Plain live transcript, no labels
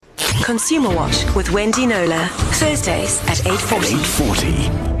Consumer Watch with Wendy Knowler. Thursdays at 8:40.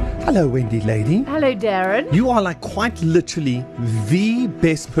 8:40. Hello, Wendy lady. Hello, Darren. You are like quite literally the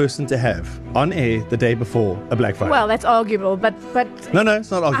best person to have on air the day before a Black Friday. Well, that's arguable, but No,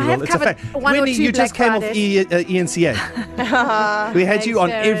 it's not arguable. It's a fact. one or Wendy, two you just Black came off ENCA. We had you on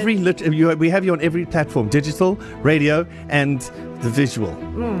we have you on every platform, digital, radio, and the visual.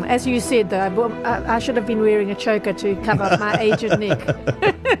 As you said, though, I should have been wearing a choker to cover up my aged neck.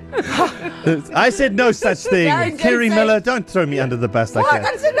 I said no such thing. Don't Kerry say- Miller, don't throw me under the bus like What?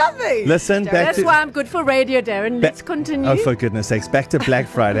 that. I said nothing. Listen, back That's to... why I'm good for radio, Darren. Let's continue. Oh, for goodness sakes. Back to Black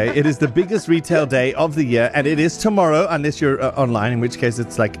Friday. It is the biggest retail day of the year, and it is tomorrow, unless you're online, in which case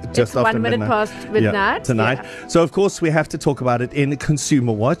it's like just It's after 1 minute midnight. past midnight. Tonight. Yeah. So, of course, we have to talk about it in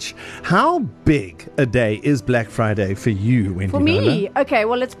Consumer Watch. How big a day is Black Friday for you, Wendy? For me, okay,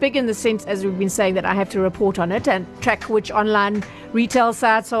 well, it's big in the sense, as we've been saying, that I have to report on it and track which online retail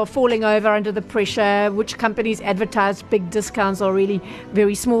sites are falling over under the pressure, which companies advertise big discounts or really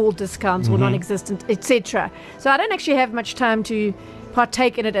very small discounts or non-existent, etc. So I don't actually have much time to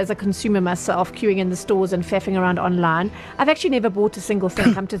partake in it as a consumer myself, queuing in the stores and faffing around online. I've actually never bought a single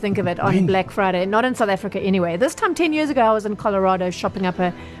thing, come to think of it, on Black Friday. Not in South Africa anyway. This time 10 years ago I was in Colorado shopping up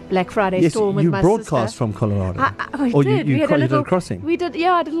a Black Friday Yes, store with you my broadcast sister. from Colorado. We Or did. you We had did a a little crossing. We did,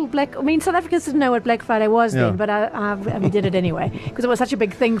 yeah, a little black. I mean, South Africans didn't know what Black Friday was Yeah. then, but we did it anyway because it was such a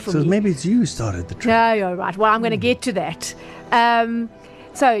big thing for So me. maybe it's you who started the trend. No, you're right. Well, I'm going to get to that.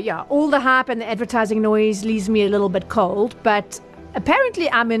 So, yeah, all the hype and the advertising noise leaves me a little bit cold, but apparently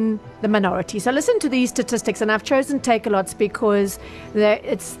I'm in the minority. So listen to these statistics, and I've chosen Takealots because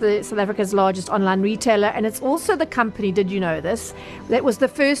it's the South Africa's largest online retailer, and it's also the company, did you know this, that was the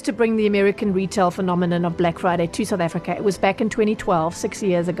first to bring the American retail phenomenon of Black Friday to South Africa. It was back in 2012, 6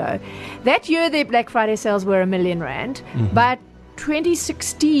 years ago. That year their Black Friday sales were R1 million, but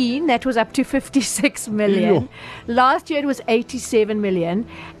 2016, that was up to 56 million. Last year it was 87 million,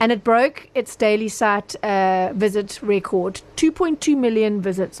 and it broke its daily site visit record, 2.2 million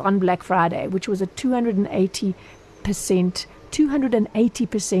visits on Black Friday, which was a 280%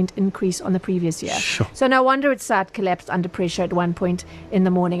 increase on the previous year. Sure. So no wonder its site collapsed under pressure at one point in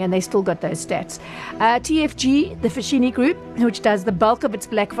the morning, and they still got those stats. TFG, the Fashini Group, which does the bulk of its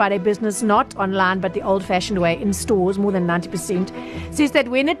Black Friday business not online but the old-fashioned way in stores, more than 90%, says that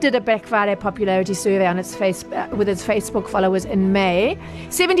when it did a Black Friday popularity survey on its with its Facebook followers in May,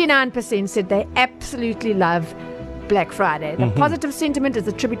 79% said they absolutely love Black Friday. The positive sentiment is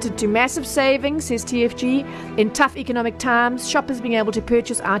attributed to massive savings, says TFG. In tough economic times, shoppers being able to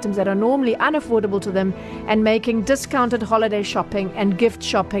purchase items that are normally unaffordable to them and making discounted holiday shopping and gift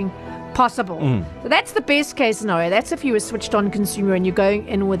shopping possible. So that's the best case scenario. That's if you're a switched on consumer and you're going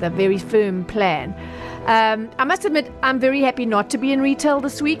in with a very firm plan. I must admit, I'm very happy not to be in retail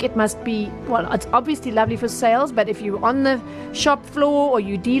this week. It must be, well, it's obviously lovely for sales, but if you're on the shop floor or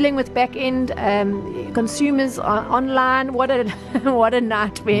you're dealing with back-end consumers online, what a what a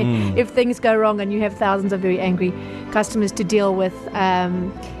nightmare if things go wrong and you have thousands of very angry customers to deal with.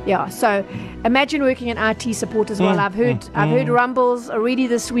 So imagine working in IT support as well. I've heard rumbles already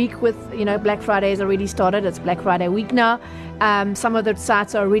this week with, Black Friday has already started. It's Black Friday week now. Some of the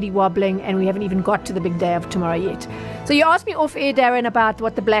sites are already wobbling, and we haven't even got to the big day of tomorrow yet. So you asked me off air, Darren, about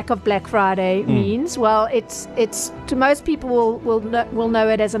what the black of Black Friday means. Well, it's to most people will know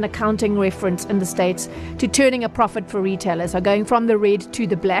it as an accounting reference in the States to turning a profit for retailers, so going from the red to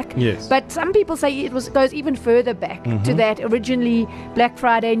the black. Yes. But some people say it goes even further back to that. Originally, Black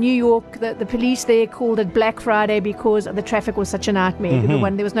Friday, New York, the police there called it Black Friday because the traffic was such a nightmare.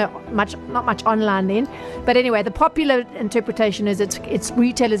 When there was not much online then. But anyway, the popular interpretation is it's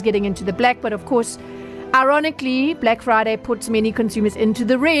retailers getting into the black, but of course, ironically, Black Friday puts many consumers into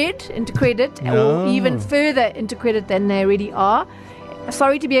the red, into credit, or even further into credit than they already are.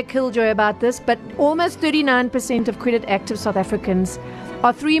 Sorry to be a killjoy about this, but almost 39% of credit active South Africans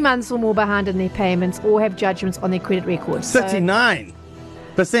are 3 months or more behind in their payments or have judgments on their credit records. 39%.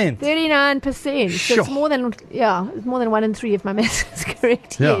 39%. Sure. So it's more than 1 in 3 if my math is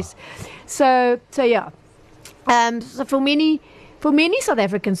correct. Yeah. Yes. So yeah. So for many South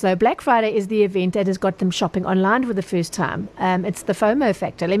Africans, though, Black Friday is the event that has got them shopping online for the first time. It's the FOMO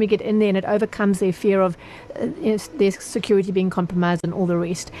factor. Let me get in there, and it overcomes their fear of their security being compromised and all the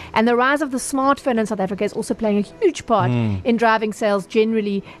rest. And the rise of the smartphone in South Africa is also playing a huge part in driving sales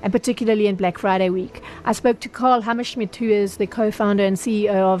generally, and particularly in Black Friday week. I spoke to Carl Hammerschmidt, who is the co-founder and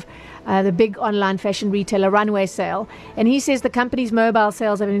CEO of the big online fashion retailer Runway Sale. And he says the company's mobile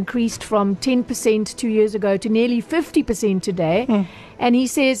sales have increased from 10% 2 years ago to nearly 50% today. And he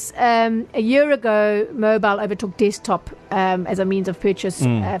says a year ago, mobile overtook desktop as a means of purchase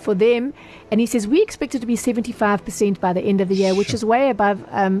for them. And he says we expect it to be 75% by the end of the year, which is way above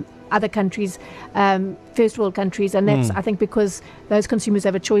other countries, first world countries, and that's I think because those consumers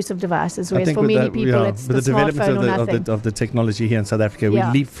have a choice of devices, whereas for many people it's the smartphone of the technology here in South Africa, we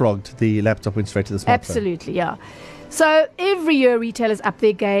leapfrogged the laptop, went straight to the smartphone. Absolutely, yeah. So every year retailers up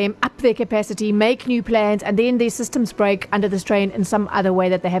their game, up their capacity, make new plans, and then their systems break under the strain in some other way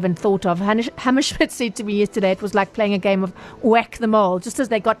that they haven't thought of. Hammerschmidt said to me yesterday it was like playing a game of whack the mole. Just as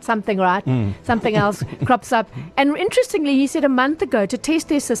they got something right, something else crops up. And interestingly, he said a month ago to test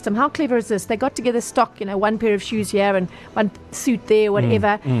their system, how clever is this? They got together stock, one pair of shoes here and one suit there,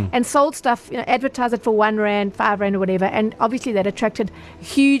 whatever, and sold stuff, advertised it for R1, R5 or whatever. And obviously that attracted a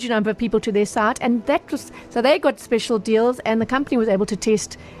huge number of people to their site. And that was, so they got special deals, and the company was able to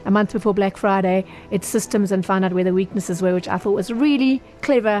test a month before Black Friday its systems and find out where the weaknesses were, which I thought was a really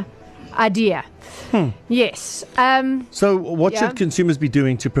clever idea. Yes. So what should consumers be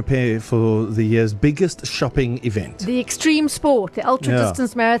doing to prepare for the year's biggest shopping event? The extreme sport, the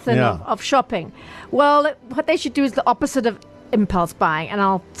ultra-distance marathon of shopping. Well, what they should do is the opposite of impulse buying, and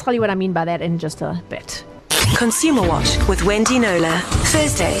I'll tell you what I mean by that in just a bit. Consumer Watch with Wendy Knowler.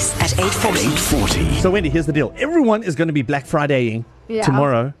 Thursdays at 8:40. So Wendy, here's the deal. Everyone is going to be Black Fridaying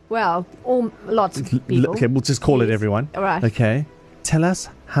tomorrow. Well, lots of people. Okay, we'll just call it everyone. All right. Okay. Tell us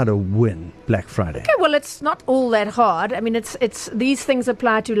how to win Black Friday. Okay, well, it's not all that hard. I mean, it's these things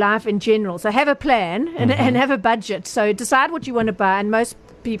apply to life in general. So have a plan and have a budget. So decide what you want to buy, and most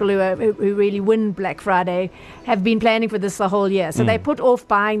people who really win Black Friday have been planning for this the whole year. So they put off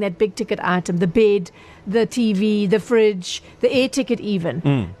buying that big ticket item, the bed, the TV, the fridge, the air ticket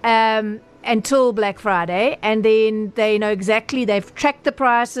even, until Black Friday. And then they know exactly, they've tracked the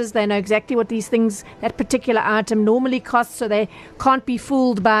prices, they know exactly what these things, that particular item normally costs, so they can't be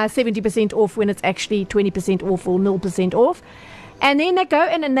fooled by 70% off when it's actually 20% off or 0% off. And then they go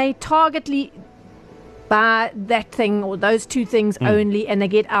in and they targetly buy that thing or those two things only, and they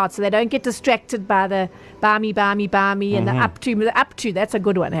get out, so they don't get distracted by the buy me and the up to, that's a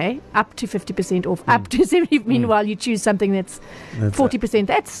good one, hey? Up to 50% off, up to 70. Meanwhile, you choose something that's 40%.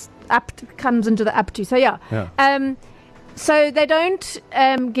 That's up to, comes into the up to. So so they don't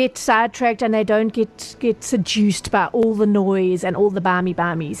get sidetracked, and they don't get seduced by all the noise and all the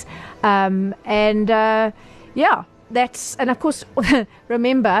barmies. That's, and of course,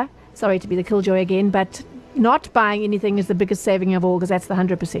 remember, sorry to be the killjoy again, but not buying anything is the biggest saving of all, because that's the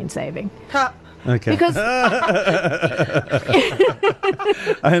 100% saving. Okay. Because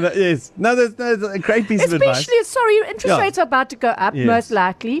yes, no, that's a great piece of advice. Especially, sorry, interest rates are about to go up, most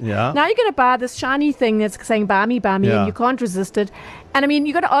likely. Yeah. Now you're going to buy this shiny thing that's saying buy me, and you can't resist it. And I mean,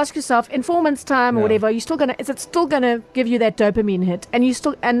 you got to ask yourself, in 4 months' time or whatever, is it still going to give you that dopamine hit? And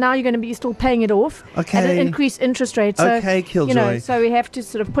now you're going to be still paying it off at an increased interest rate. So, Killjoy. So we have to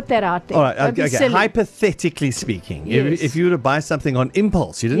sort of put that out there. All right, okay. Hypothetically speaking, if you were to buy something on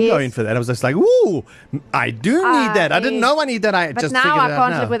impulse, you didn't go in for that. I was just like, ooh, I do need that. I didn't know I need that. I just figured it out now. But now I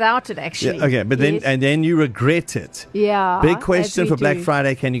can't live without it, actually. Yeah, okay, but then you regret it. Yeah. Big question for Black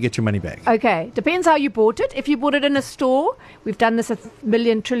Friday: can you get your money back? Okay, depends how you bought it. If you bought it in a store, we've done this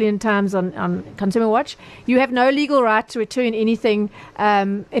 1,000,000 trillion times on Consumer Watch. You have no legal right to return anything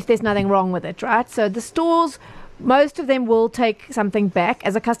if there's nothing wrong with it, right? So the stores, most of them will take something back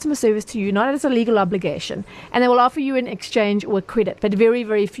as a customer service to you, not as a legal obligation. And they will offer you an exchange or a credit, but very,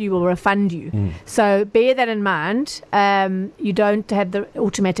 very few will refund you. So bear that in mind. You don't have the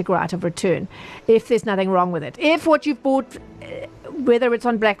automatic right of return if there's nothing wrong with it. If what you've bought, whether it's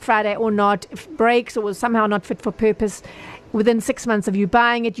on Black Friday or not, if breaks or was somehow not fit for purpose, within 6 months of you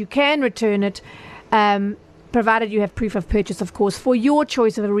buying it, you can return it, provided you have proof of purchase, of course, for your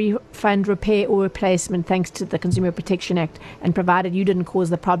choice of a refund, repair or replacement, thanks to the Consumer Protection Act, and provided you didn't cause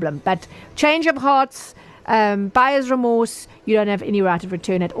the problem. But change of hearts, buyer's remorse, you don't have any right of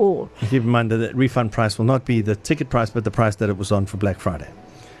return at all. Keep in mind that the refund price will not be the ticket price, but the price that it was on for Black Friday.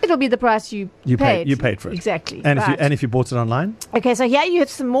 It'll be the price you paid. You paid for it. Exactly. And if you bought it online? Okay, so here you have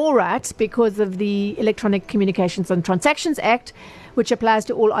some more rights because of the Electronic Communications and Transactions Act, which applies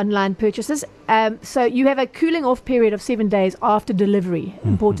to all online purchases. So you have a cooling off period of 7 days after delivery,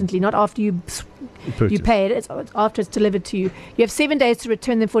 importantly, not after you pay it, it's after it's delivered to you. You have 7 days to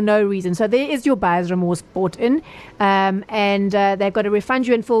return them for no reason. So there is your buyer's remorse bought in, and they've got to refund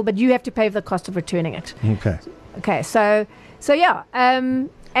you in full, but you have to pay for the cost of returning it. Okay. Okay, so yeah.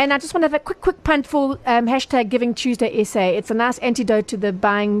 And I just want to have a quick punt for hashtag Giving Tuesday SA. It's a nice antidote to the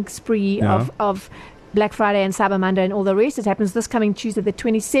buying spree of Black Friday and Cyber Monday and all the rest. It happens this coming Tuesday, the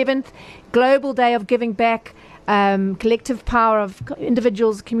 27th. Global Day of Giving Back. Collective power of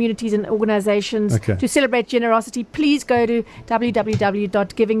individuals, communities and organizations to celebrate generosity. Please go to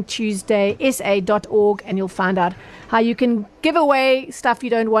www.givingtuesdaysa.org and you'll find out how you can give away stuff you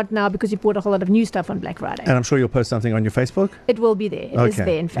don't want now because you bought a whole lot of new stuff on Black Friday. And I'm sure you'll post something on your Facebook? It will be there. It is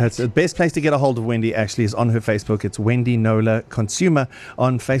there, in fact. That's the best place to get a hold of Wendy, actually, is on her Facebook. It's Wendy Knowler Consumer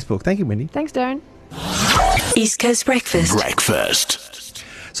on Facebook. Thank you, Wendy. Thanks, Darren. East Coast Breakfast.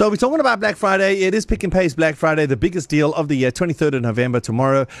 So we're talking about Black Friday. It is Pick n Pay's Black Friday, the biggest deal of the year, 23rd of November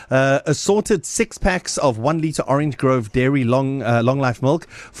tomorrow. Assorted 6 packs of 1 litre Orange Grove Dairy long life milk,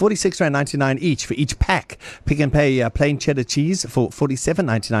 R46.99 each for each pack. Pick n Pay plain cheddar cheese for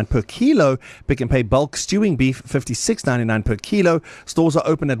 $47.99 per kilo. Pick n Pay bulk stewing beef, $56.99 per kilo. Stores are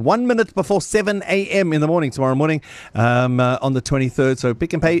open at 1 minute before 7 a.m. in the morning tomorrow morning on the 23rd. So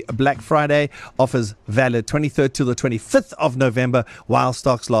Pick n Pay Black Friday offers valid 23rd to the 25th of November while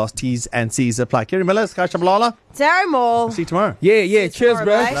stocks last. T's and C's apply. Kerry Miller, Sky Shabalala. Darren Moore. See you tomorrow. Yeah. Cheers,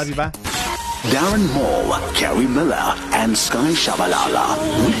 bro. Love you, bye. Darren Moore, Kerry Miller, and Sky Shabalala.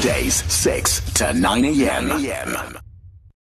 Weekdays 6 to 9 a.m.